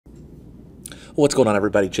What's going on,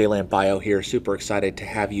 everybody? JLand Bio here. Super excited to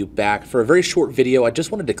have you back for a very short video. I just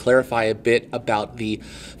wanted to clarify a bit about the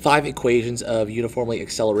 5 equations of uniformly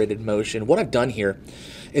accelerated motion. What I've done here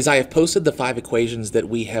is I have posted the 5 equations that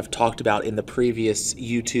we have talked about in the previous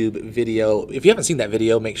YouTube video. If you haven't seen that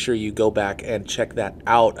video, make sure you go back and check that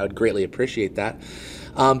out. I'd greatly appreciate that.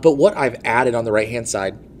 But what I've added on the right-hand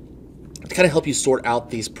side to kind of help you sort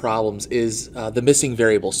out these problems is the missing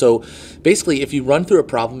variable. So basically, if you run through a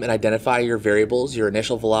problem and identify your variables, your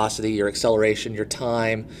initial velocity, your acceleration, your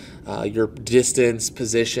time, your distance,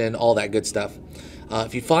 position, all that good stuff,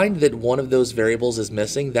 if you find that one of those variables is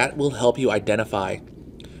missing, that will help you identify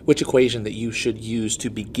which equation that you should use to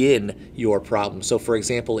begin your problem. So for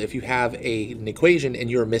example, if you have an equation and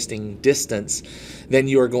you're missing distance, then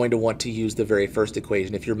you are going to want to use the very first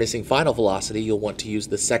equation. If you're missing final velocity, you'll want to use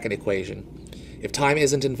the second equation. If time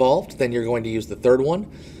isn't involved, then you're going to use the third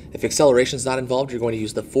one. If acceleration is not involved, you're going to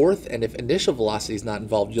use the fourth, and if initial velocity is not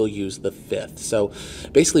involved, you'll use the fifth. So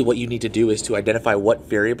basically what you need to do is to identify what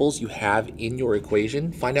variables you have in your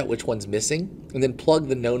equation, find out which one's missing, and then plug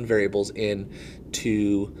the known variables in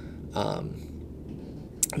to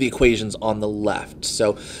the equations on the left.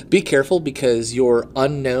 So be careful, because your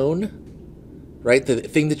unknown, right, the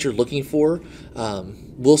thing that you're looking for,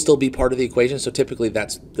 will still be part of the equation. So typically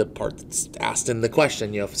that's the part that's asked in the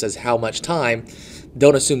question. If it says how much time,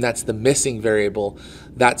 don't assume that's the missing variable.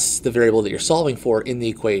 That's the variable that you're solving for in the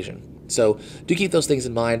equation. So do keep those things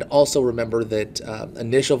in mind. Also remember that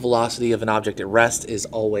initial velocity of an object at rest is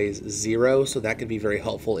always 0, so that can be very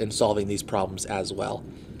helpful in solving these problems as well.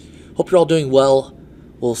 Hope you're all doing well.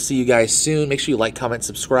 We'll see you guys soon. Make sure you like, comment,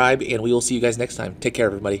 subscribe, and we will see you guys next time. Take care,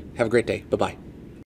 everybody. Have a great day. Bye-bye.